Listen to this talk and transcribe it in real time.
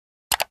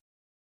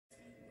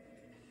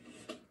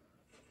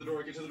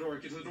get to the door,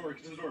 get to the door,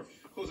 get to the door.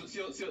 Close it,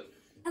 seal it, seal it.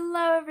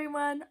 Hello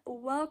everyone,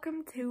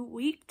 welcome to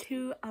week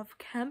 2 of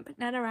Camp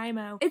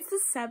NaNoWriMo. It's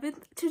the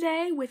 7th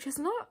today, which is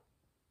not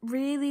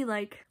really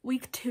like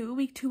week 2.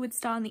 Week 2 would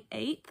start on the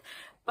 8th,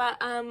 but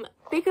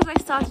because I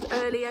started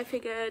early, I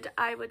figured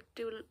I would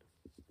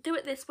do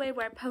it this way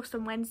where I post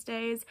on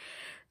Wednesdays,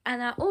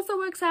 and that also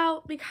works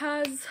out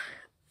because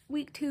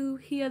week 2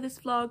 here, this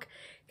vlog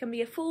can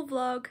be a full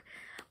vlog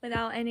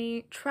without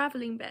any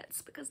traveling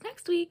bits, because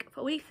next week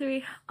for week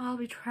 3 I'll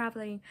be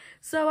traveling.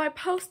 So I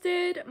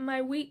posted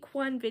my week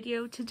 1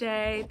 video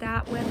today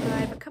that went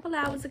live a couple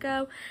hours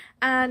ago,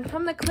 and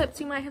from the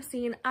clips you might have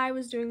seen, I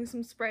was doing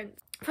some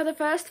sprints. For the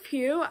first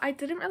few I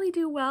didn't really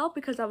do well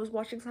because I was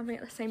watching something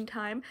at the same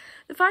time.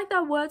 The fact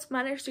that words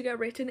managed to get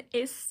written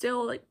is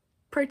still like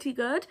pretty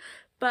good,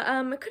 but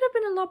it could have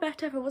been a lot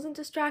better if I wasn't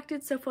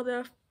distracted. So for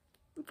the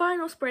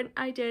final sprint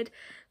I did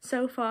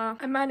so far,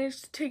 I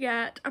managed to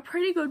get a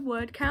pretty good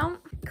word count.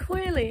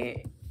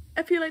 Clearly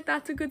I feel like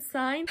that's a good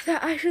sign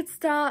that I should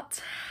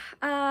start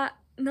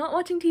not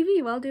watching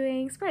TV while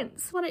doing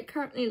sprints. What it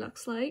currently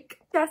looks like.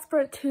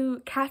 Desperate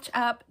to catch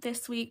up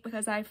this week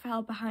because I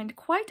fell behind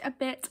quite a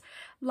bit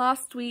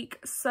last week,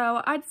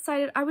 so I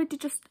decided I would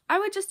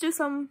just do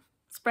some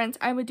sprints.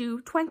 I would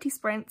do 20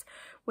 sprints,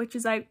 which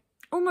is like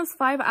almost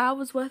 5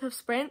 hours worth of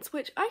sprints,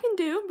 which I can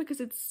do because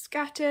it's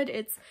scattered.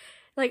 It's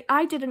like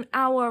I did an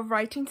hour of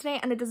writing today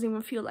and it doesn't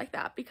even feel like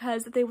that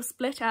because they were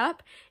split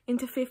up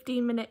into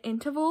 15-minute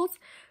intervals,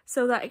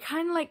 so that it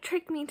kind of like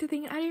tricked me into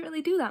thinking I didn't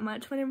really do that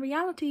much, when in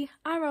reality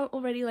I wrote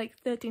already like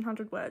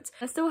 1,300 words.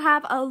 I still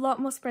have a lot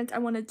more sprints I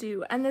want to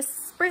do, and this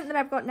sprint that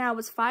I've got now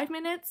was 5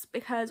 minutes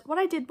because what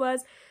I did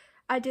was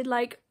I did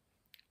like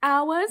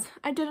hours.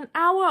 I did an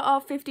hour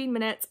of 15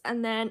 minutes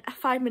and then a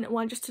 5-minute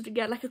one just to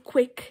get like a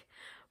quick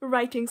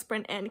writing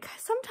sprint in, because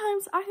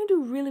sometimes I can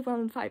do really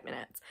well in 5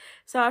 minutes.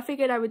 So I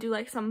figured I would do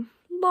like some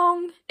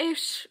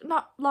long-ish,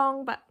 not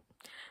long, but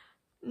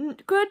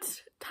good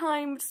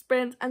timed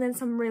sprints and then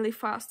some really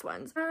fast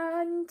ones.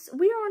 And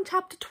we are on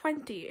chapter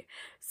 20,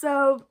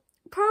 so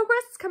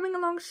progress is coming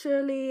along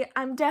surely.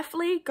 I'm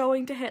definitely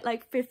going to hit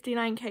like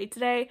 59k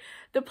today.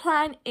 The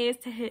plan is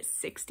to hit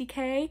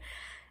 60k.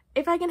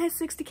 If I can hit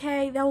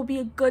 60k, that will be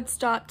a good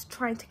start to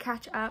trying to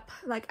catch up.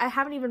 Like, I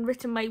haven't even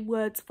written my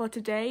words for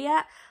today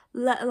yet,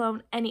 let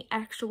alone any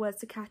extra words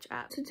to catch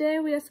up. Today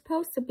we are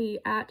supposed to be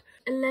at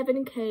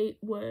 11k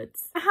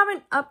words. I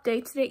haven't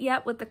updated it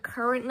yet with the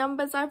current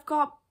numbers I've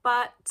got,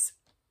 but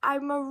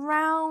I'm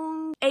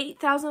around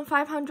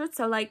 8,500,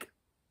 so like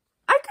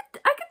I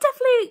could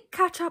definitely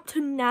catch up to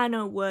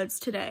nano words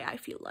today, I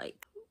feel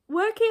like.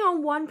 Working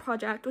on one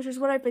project, which is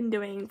what I've been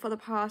doing for the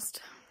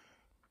past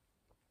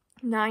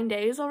 9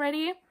 days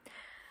already,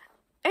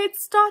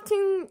 it's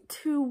starting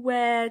to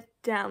wear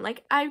down.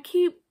 Like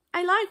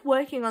I like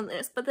working on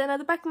this, but then at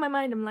the back of my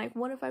mind I'm like,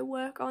 what if I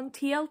work on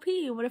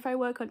TLP? What if I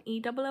work on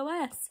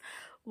EOS?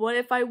 What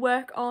if I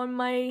work on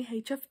my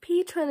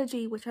HFP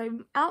trilogy, which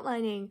I'm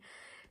outlining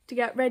to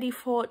get ready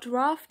for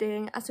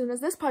drafting? As soon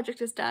as this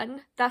project is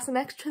done, that's the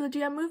next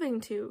trilogy I'm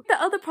moving to.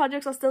 The other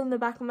projects are still in the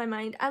back of my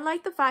mind. I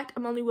like the fact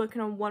I'm only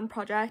working on one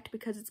project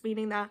because it's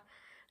meaning that,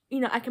 you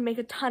know, I can make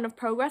a ton of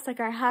progress.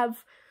 Like, I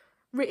have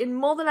written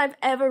more than I've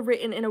ever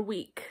written in a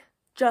week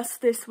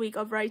just this week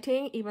of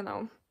writing, even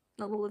though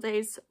not all the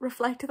days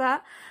reflect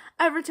that.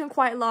 I've written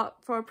quite a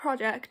lot for a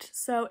project,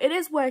 so it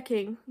is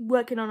working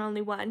on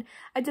only one.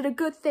 I did a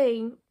good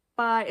thing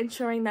by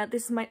ensuring that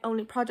this is my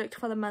only project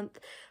for the month,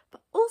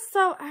 but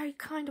also I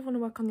kind of want to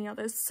work on the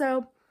others,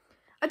 so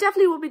I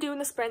definitely will be doing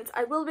the sprints.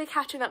 I will be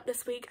catching up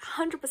this week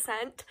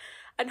 100%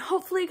 and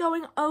hopefully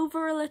going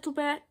over a little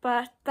bit,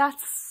 but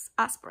that's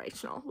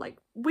aspirational. Like,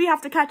 we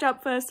have to catch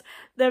up first,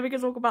 then we can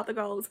talk about the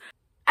goals.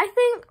 I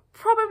think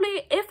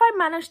probably if I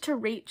manage to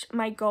reach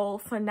my goal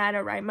for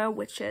NaNoWriMo,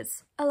 which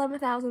is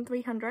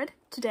 11,300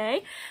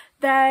 today,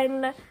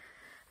 then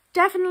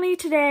definitely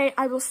today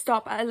I will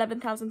stop at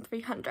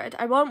 11,300.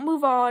 I won't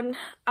move on.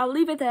 I'll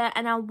leave it there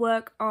and I'll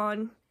work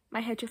on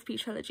my HFP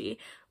trilogy,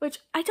 which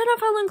I don't know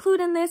if I'll include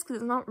in this because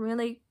it's not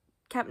really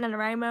Camp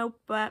NaNoWriMo,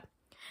 but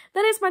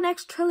that is my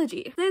next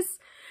trilogy. This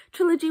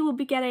trilogy will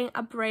be getting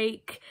a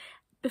break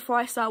before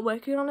I start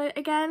working on it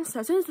again. So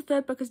as soon as the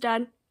 3rd book is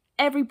done,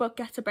 every book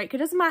gets a break. It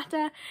doesn't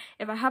matter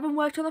if I haven't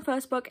worked on the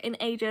 1st book in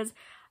ages,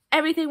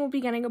 everything will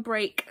be getting a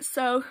break.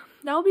 So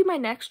that will be my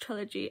next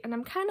trilogy, and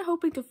I'm kind of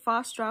hoping to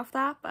fast draft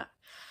that, but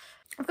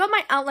I've got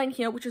my outline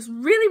here, which is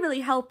really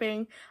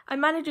helping.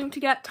 I'm managing to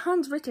get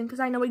tons written because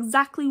I know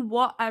exactly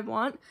what I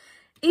want,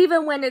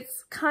 even when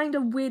it's kind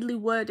of weirdly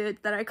worded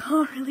that I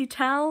can't really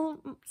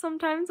tell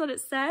sometimes what it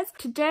says.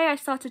 Today I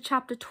started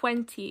chapter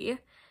 20,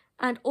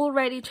 and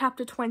already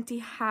chapter 20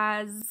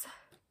 has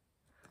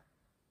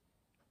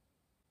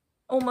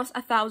almost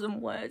 1,000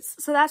 words,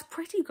 so that's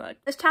pretty good.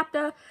 This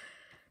chapter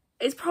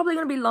is probably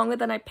going to be longer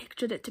than I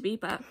pictured it to be,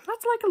 but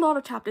that's like a lot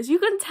of chapters. You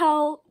can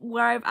tell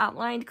where I've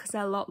outlined because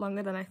they're a lot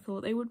longer than I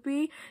thought they would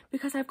be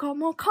because I've got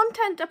more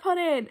content to put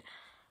in.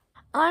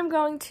 I'm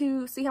going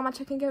to see how much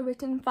I can get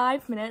written in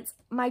 5 minutes.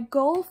 My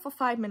goal for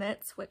 5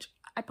 minutes, which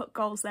I put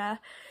goals there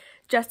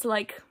just to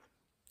like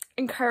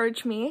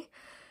encourage me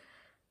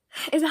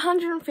is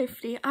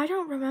 150. I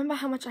don't remember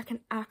how much I can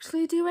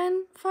actually do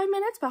in 5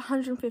 minutes, but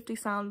 150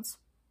 sounds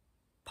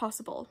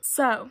possible.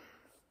 So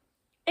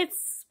it's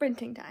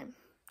sprinting time.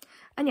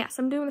 And yes,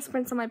 I'm doing the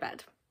sprints on my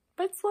bed,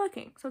 but it's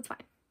working, so it's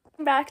fine.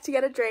 I'm back to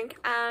get a drink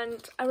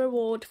and a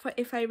reward for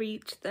if I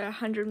reach the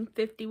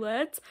 150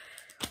 words.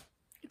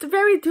 It's a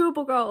very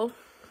doable goal,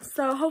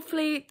 so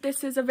hopefully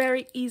this is a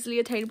very easily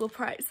attainable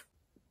prize.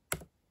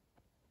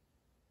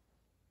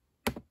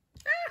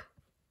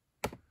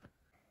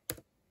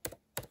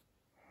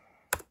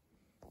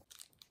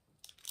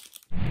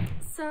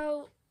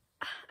 So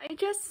I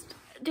just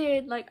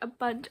did like a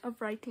bunch of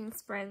writing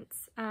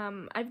sprints.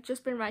 I've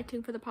just been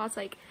writing for the past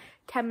like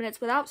 10 minutes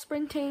without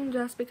sprinting,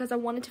 just because I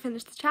wanted to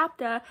finish the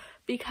chapter,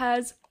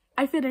 because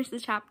I finished the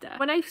chapter.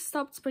 When I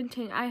stopped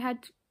sprinting, I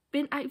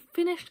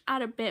finished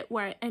at a bit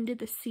where I ended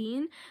the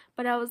scene,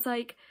 but I was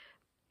like,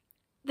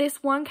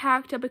 this one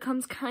character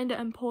becomes kind of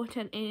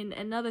important in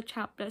another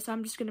chapter, so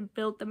I'm just going to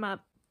build them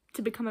up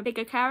to become a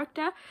bigger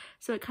character,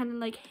 so it kind of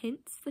like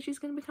hints that she's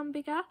going to become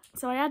bigger.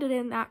 So I added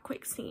in that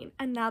quick scene,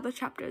 and now the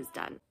chapter is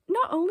done.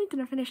 Not only did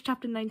I finish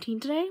chapter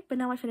 19 today, but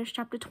now I finished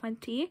chapter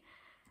 20,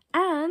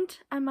 and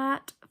I'm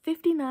at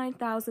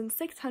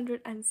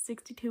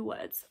 59,662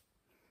 words.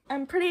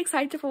 I'm pretty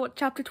excited for what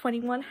chapter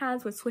 21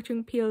 has with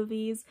switching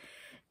POVs,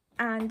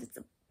 and it's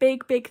a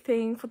big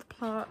thing for the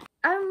plot.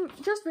 I'm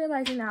just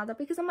realizing now that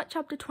because I'm at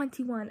chapter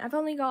 21, I've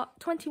only got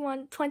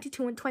 21,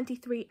 22 and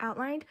 23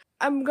 outlined.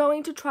 I'm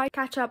going to try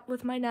catch up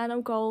with my nano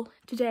goal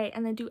today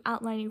and then do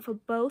outlining for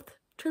both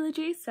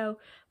trilogies, so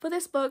for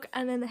this book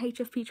and then the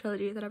HFP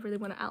trilogy that I really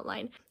want to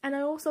outline. And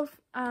I also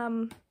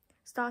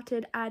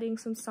started adding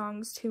some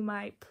songs to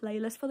my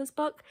playlist for this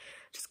book,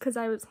 just because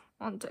I was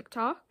on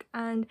TikTok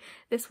and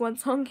this one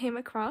song came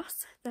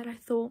across that I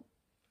thought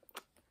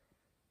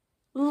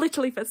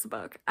literally fits the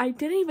book. I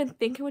didn't even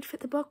think it would fit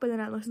the book, but then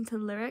I listened to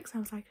the lyrics and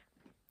I was like,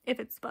 it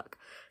fits the book.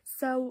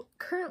 So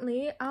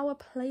currently our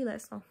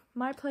playlist, well,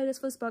 my playlist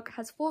for this book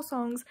has 4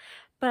 songs,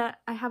 but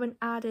I haven't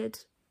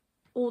added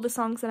all the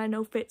songs that I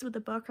know fits with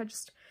the book. I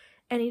just,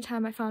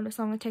 anytime I found a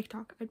song on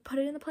TikTok, I'd put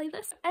it in the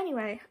playlist.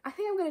 Anyway, I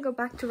think I'm gonna go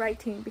back to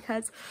writing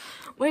because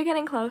we're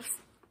getting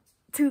close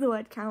to the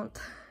word count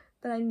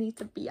that I need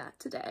to be at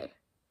today.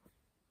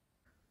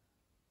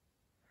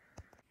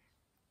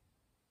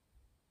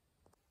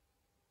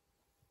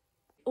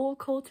 All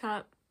caught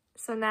up,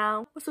 so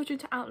now we're switching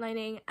to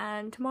outlining,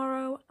 and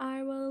tomorrow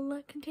I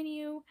will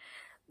continue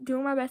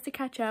doing my best to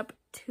catch up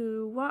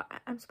to what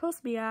I'm supposed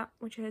to be at,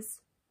 which is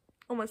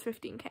almost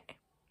 15k.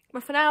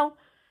 But for now,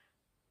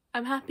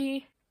 I'm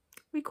happy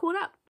we caught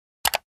up.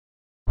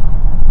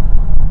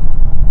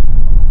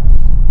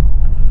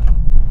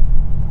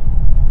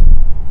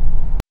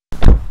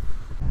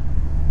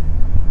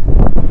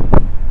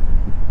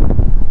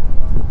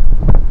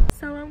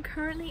 So I'm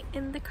currently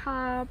in the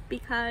car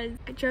because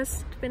I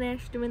just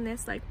finished doing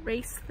this like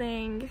race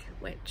thing,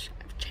 which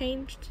I've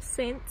changed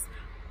since,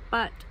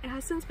 but it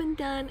has since been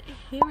done.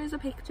 Here is a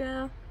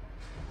picture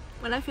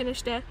when I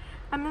finished it.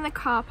 I'm in the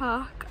car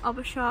park of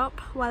a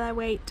shop while I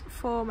wait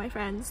for my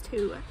friends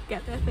to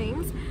get their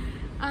things,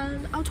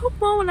 and I'll talk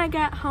more when I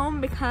get home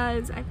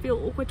because I feel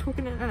awkward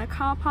talking in a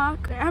car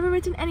park. I haven't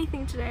written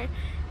anything today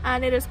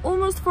and it is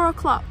almost 4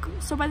 o'clock,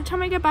 so by the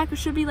time I get back it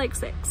should be like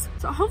 6.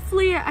 So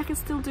hopefully I can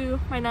still do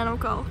my nano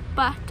goal,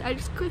 but I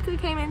just quickly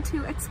came in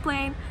to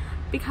explain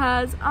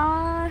because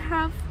I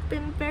have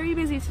been very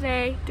busy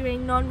today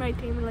doing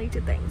non-writing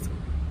related things.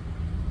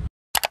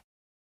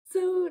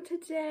 So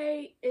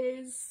today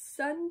is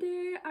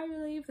Sunday, I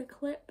believe. The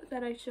clip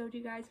that I showed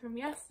you guys from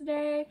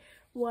yesterday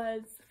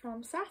was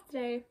from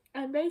Saturday,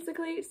 and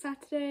basically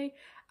Saturday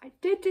I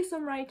did do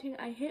some writing.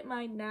 I hit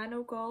my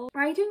nano goal.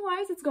 Writing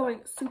wise it's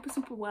going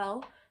super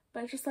well,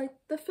 but just like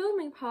the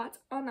filming parts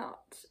are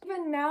not.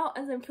 Even now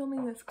as I'm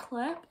filming this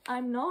clip,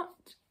 I'm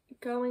not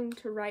going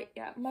to write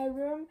yet. My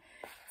room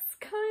is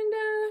kind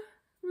of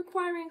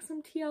requiring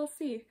some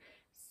TLC.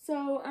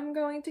 So I'm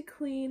going to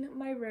clean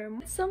my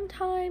room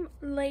sometime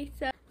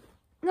later.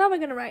 Now we're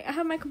gonna write. I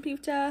have my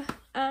computer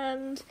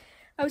and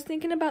I was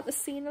thinking about the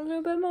scene a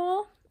little bit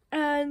more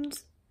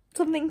and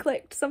something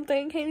clicked,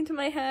 something came into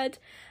my head,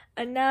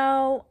 and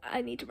now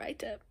I need to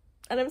write it.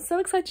 And I'm so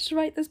excited to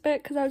write this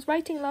bit because I was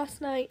writing last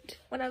night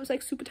when I was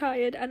like super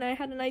tired and I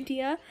had an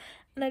idea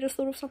and I just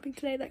thought of something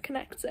today that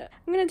connects it.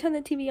 I'm gonna turn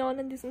the TV on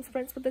and do some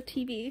sprints with the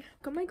TV.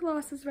 Got my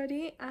glasses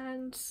ready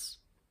and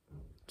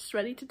just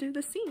ready to do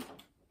the scene.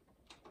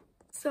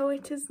 So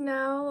it is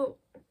now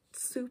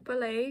super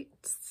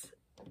late,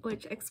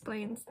 which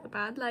explains the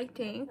bad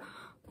lighting,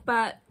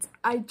 but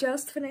I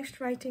just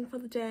finished writing for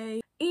the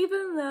day.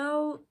 Even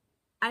though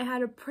I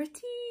had a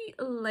pretty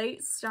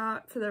late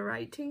start to the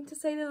writing, to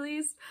say the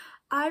least,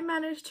 I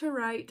managed to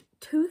write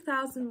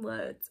 2,000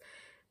 words.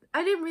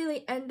 I didn't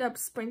really end up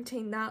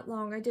sprinting that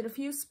long. I did a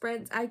few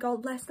sprints. I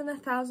got less than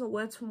 1,000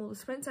 words from all the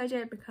sprints I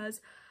did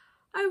because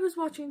I was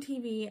watching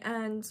TV,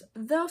 and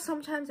though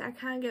sometimes I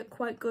can get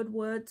quite good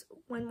words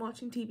when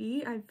watching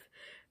TV, I've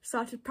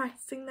started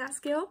practicing that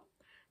skill.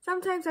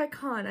 Sometimes I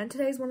can't, and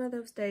today's one of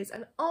those days,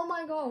 and oh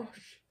my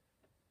gosh,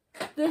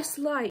 this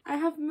light. I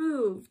have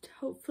moved.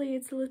 Hopefully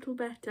it's a little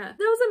better.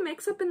 There was a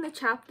mix-up in the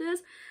chapters.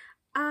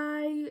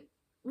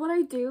 What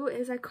I do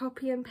is I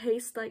copy and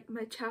paste like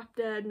my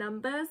chapter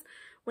numbers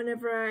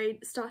whenever I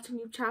start a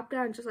new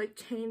chapter and just like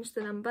change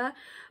the number.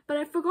 But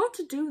I forgot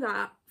to do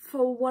that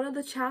for one of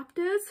the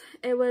chapters.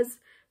 It was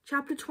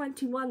chapter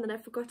 21 that I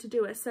forgot to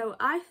do it. So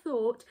I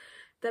thought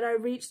that I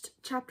reached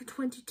chapter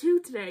 22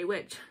 today,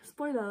 which,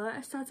 spoiler alert,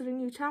 I started a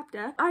new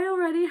chapter. I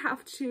already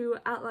have to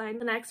outline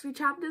the next few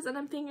chapters, and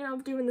I'm thinking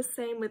of doing the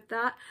same with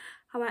that,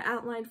 how I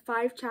outlined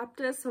 5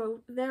 chapters.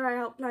 So there I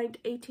outlined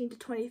 18 to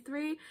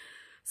 23.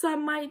 So I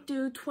might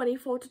do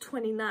 24 to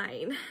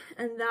 29,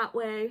 and that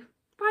way,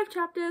 5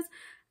 chapters,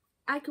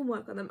 I can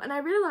work on them. And I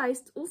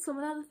realised also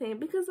another thing,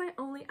 because I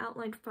only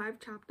outlined 5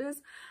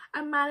 chapters,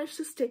 I managed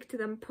to stick to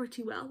them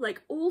pretty well.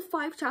 Like, all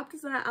 5 chapters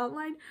that I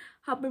outlined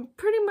have been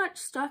pretty much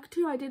stuck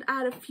to. I did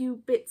add a few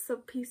bits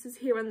of pieces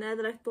here and there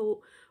that I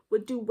thought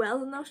would do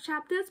well in those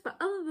chapters, but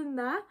other than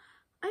that,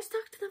 I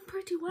stuck to them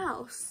pretty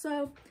well.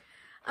 So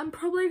I'm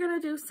probably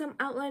going to do some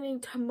outlining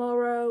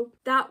tomorrow.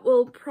 That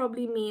will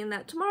probably mean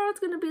that tomorrow it's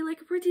going to be like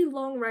a pretty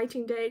long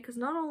writing day, because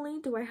not only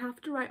do I have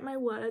to write my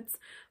words,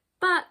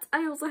 but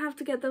I also have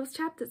to get those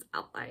chapters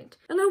outlined.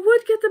 And I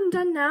would get them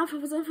done now if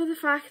it wasn't for the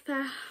fact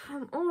that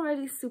I'm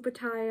already super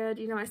tired.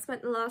 You know, I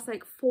spent the last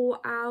like 4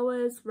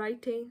 hours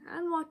writing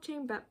and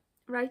watching, but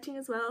writing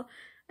as well.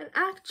 And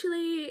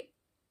actually,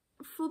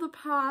 for the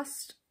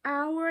past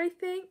hour, I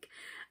think,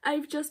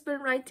 I've just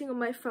been writing on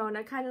my phone.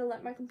 I kind of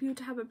let my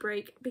computer have a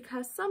break,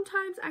 because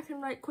sometimes I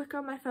can write quicker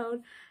on my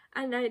phone,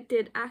 and I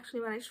did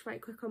actually manage to write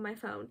quick on my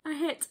phone. I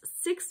hit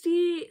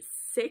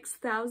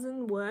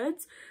 66,000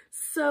 words,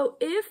 so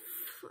if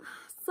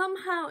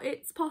somehow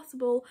it's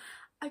possible,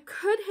 I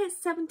could hit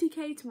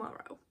 70k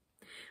tomorrow,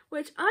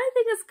 which I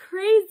think is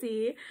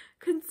crazy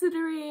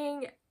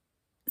considering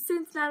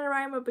since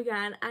NaNoWriMo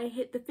began, I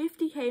hit the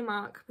 50k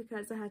mark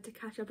because I had to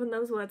catch up on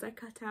those words I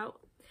cut out.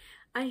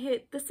 I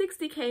hit the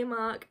 60k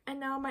mark, and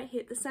now I might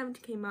hit the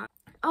 70k mark.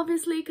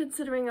 Obviously,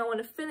 considering I want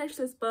to finish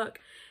this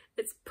book,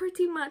 it's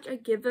pretty much a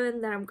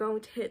given that I'm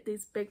going to hit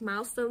these big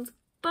milestones,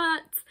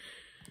 but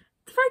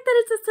the fact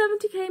that it's a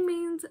 70k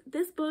means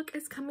this book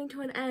is coming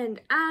to an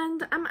end,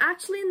 and I'm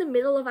actually in the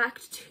middle of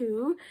Act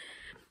 2.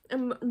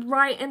 I'm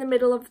right in the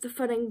middle of the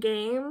fun and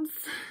games.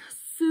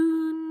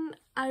 Soon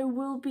I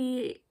will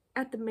be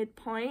at the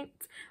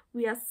midpoint.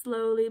 We are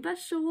slowly but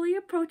surely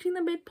approaching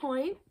the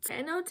midpoint.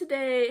 I know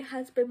today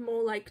has been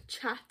more like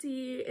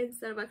chatty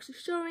instead of actually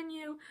showing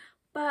you,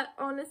 but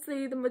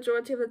honestly the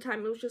majority of the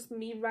time it was just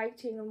me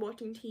writing and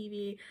watching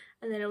TV,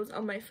 and then it was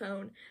on my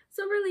phone.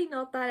 So really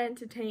not that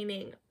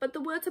entertaining. But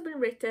the words have been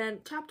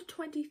written. Chapter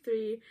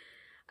 23,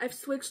 I've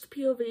switched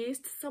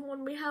POVs to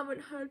someone we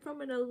haven't heard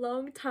from in a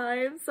long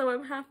time, so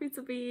I'm happy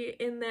to be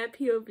in their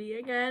POV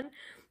again.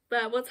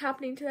 But what's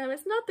happening to them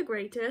is not the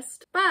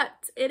greatest,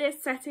 but it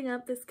is setting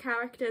up this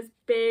character's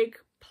big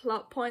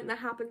plot point that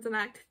happens in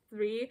Act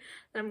 3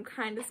 that I'm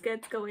kind of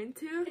scared to go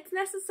into. It's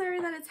necessary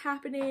that it's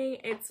happening,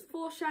 it's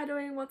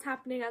foreshadowing what's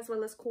happening as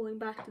well as calling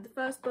back to the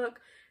first book,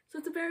 so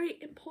it's a very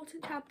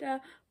important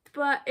chapter,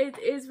 but it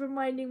is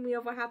reminding me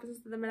of what happens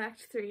to them in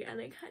Act 3,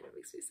 and it kind of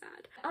makes me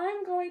sad.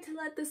 I'm going to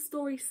let this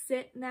story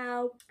sit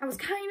now. I was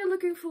kind of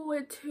looking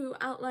forward to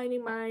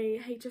outlining my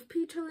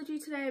HFP trilogy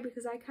today,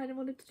 because I kind of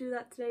wanted to do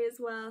that today as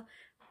well,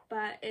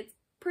 but it's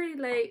pretty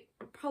late.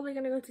 I'm probably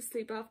going to go to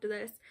sleep after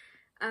this,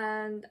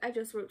 and I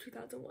just wrote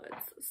 2,000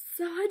 words,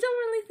 so I don't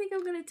really think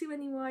I'm going to do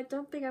any more. I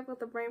don't think I've got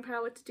the brain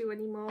power to do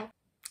any more.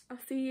 I'll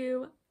see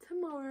you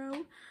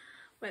tomorrow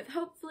with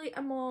hopefully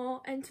a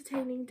more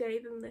entertaining day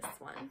than this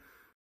one.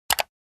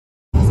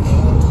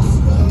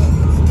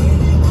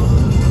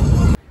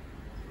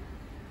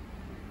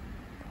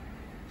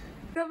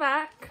 Go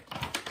back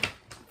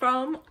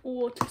from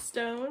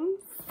Waterstones.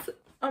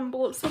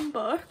 Bought some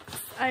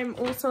books. I'm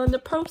also in the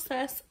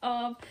process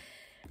of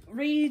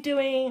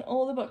redoing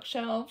all the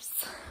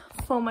bookshelves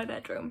for my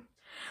bedroom.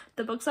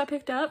 The books I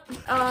picked up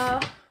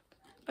are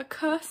A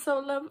Curse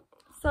So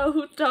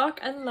Dark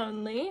and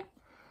Lonely,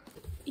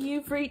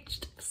 You've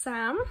Reached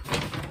Sam,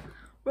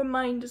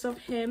 Reminders of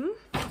Him,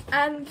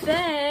 and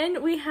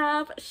then we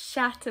have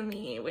Shatter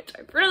Me, which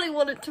I really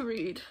wanted to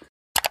read.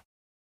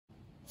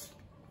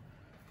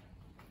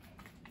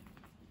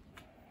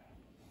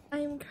 I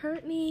am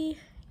currently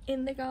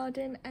in the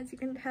garden, as you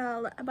can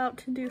tell, about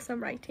to do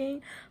some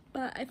writing,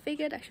 but I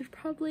figured I should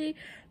probably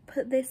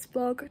put this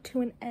vlog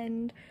to an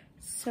end,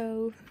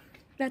 so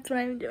that's what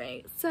I'm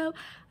doing. So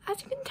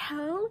as you can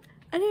tell,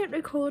 I didn't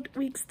record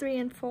weeks 3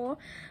 and 4,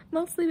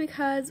 mostly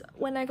because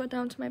when I got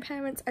down to my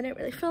parents, I didn't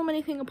really film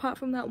anything apart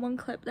from that one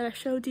clip that I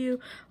showed you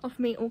of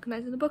me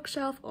organising the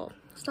bookshelf, or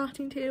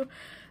starting to.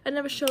 I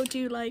never showed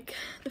you like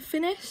the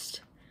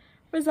finished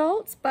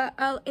results, but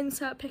I'll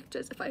insert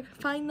pictures if I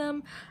find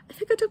them. I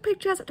think I took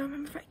pictures, I don't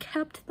remember if I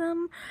kept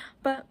them,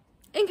 but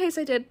in case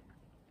I did,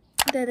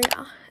 there they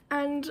are.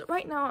 And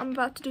right now I'm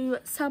about to do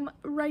some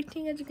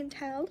writing, as you can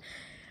tell.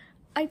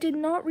 I did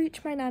not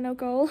reach my nano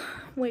goal,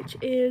 which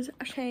is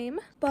a shame,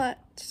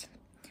 but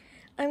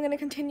I'm going to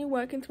continue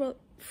working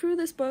through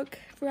this book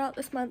throughout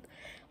this month,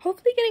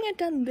 hopefully getting it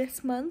done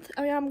this month.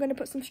 I am going to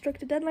put some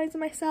stricter deadlines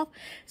on myself,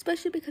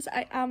 especially because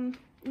I am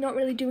not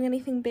really doing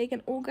anything big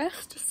in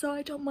August, so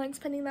I don't mind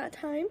spending that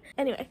time.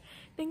 Anyway,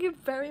 thank you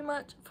very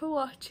much for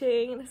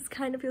watching. This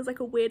kind of feels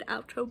like a weird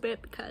outro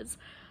bit because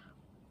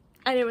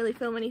I didn't really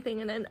film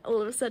anything and then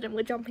all of a sudden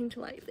we're jumping to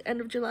like the end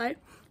of July.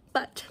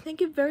 But thank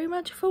you very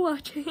much for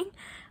watching.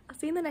 I'll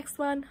see you in the next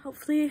one,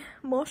 hopefully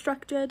more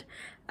structured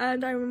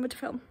and I remember to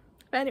film.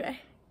 But anyway,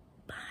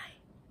 bye.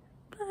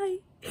 Bye.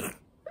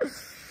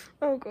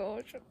 Oh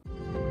gosh.